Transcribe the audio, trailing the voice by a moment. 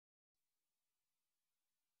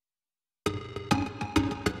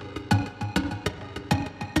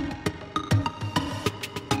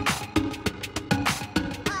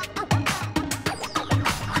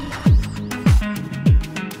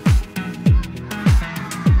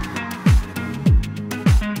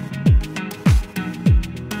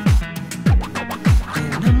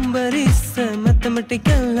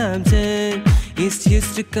mathematical object. Is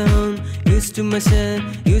used to count, used to measure,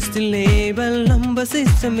 used to label. Number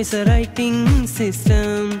system is a writing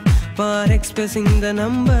system for expressing the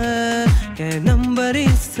number. A number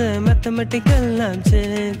is a mathematical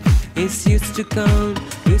object. Is used to count,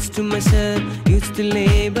 used to measure, used to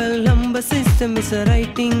label. Number system is a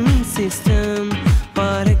writing system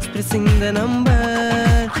for expressing the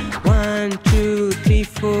number. 1, 2, 3,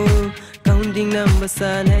 4. Counting numbers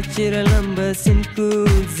are natural numbers.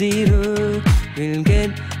 Include 0. We'll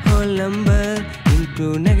get whole number.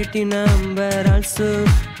 Into negative number also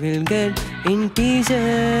we'll get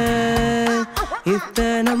integer. If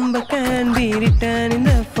the number can be written in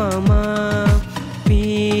the form of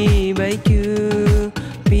P by Q,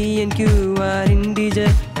 P and Q are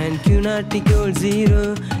integer and Q not equal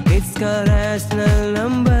 0, it's called rational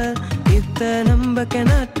number. If the number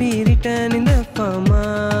cannot be written in the form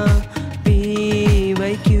of P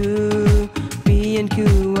by Q, P and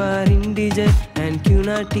Q are integer and Q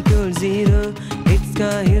not equal 0, it's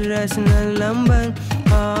called irrational number.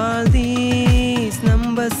 All these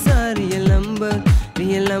numbers are real numbers,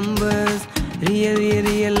 real numbers,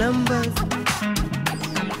 real numbers.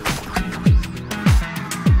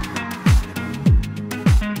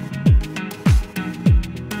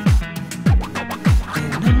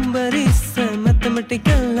 A number is a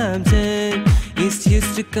mathematical object. Is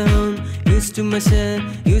used to count, used to measure,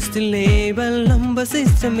 used to label. Number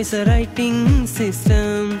system is a writing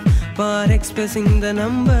system for expressing the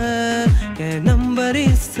number. A number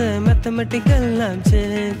is a mathematical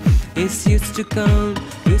object. Is used to count,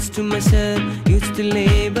 used to measure, used to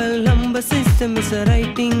label. Number system is a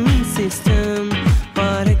writing system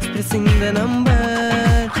for expressing the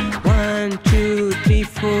number. 1, 2, 3,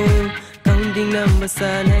 4. Counting numbers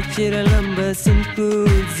are natural numbers.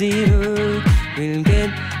 Include 0. We'll get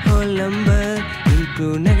whole number.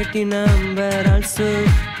 Into negative number also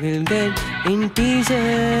we'll get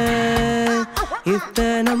integer. If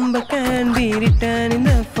the number can be written in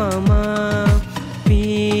the form of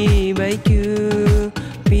P by Q,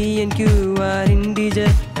 P and Q are integer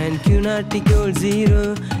and Q not equal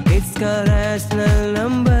 0, it's called rational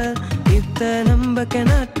number. If the number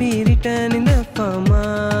cannot be written in the form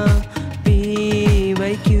of P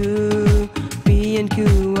by Q, P and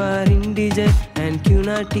Q are integer and Q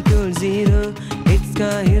not equal 0, it's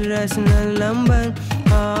called irrational number.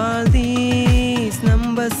 All these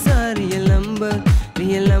numbers are real numbers,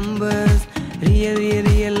 real numbers,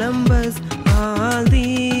 real numbers. All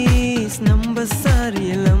these numbers are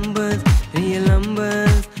real numbers, real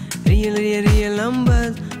numbers, real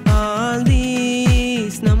numbers. All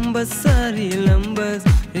these numbers are real numbers.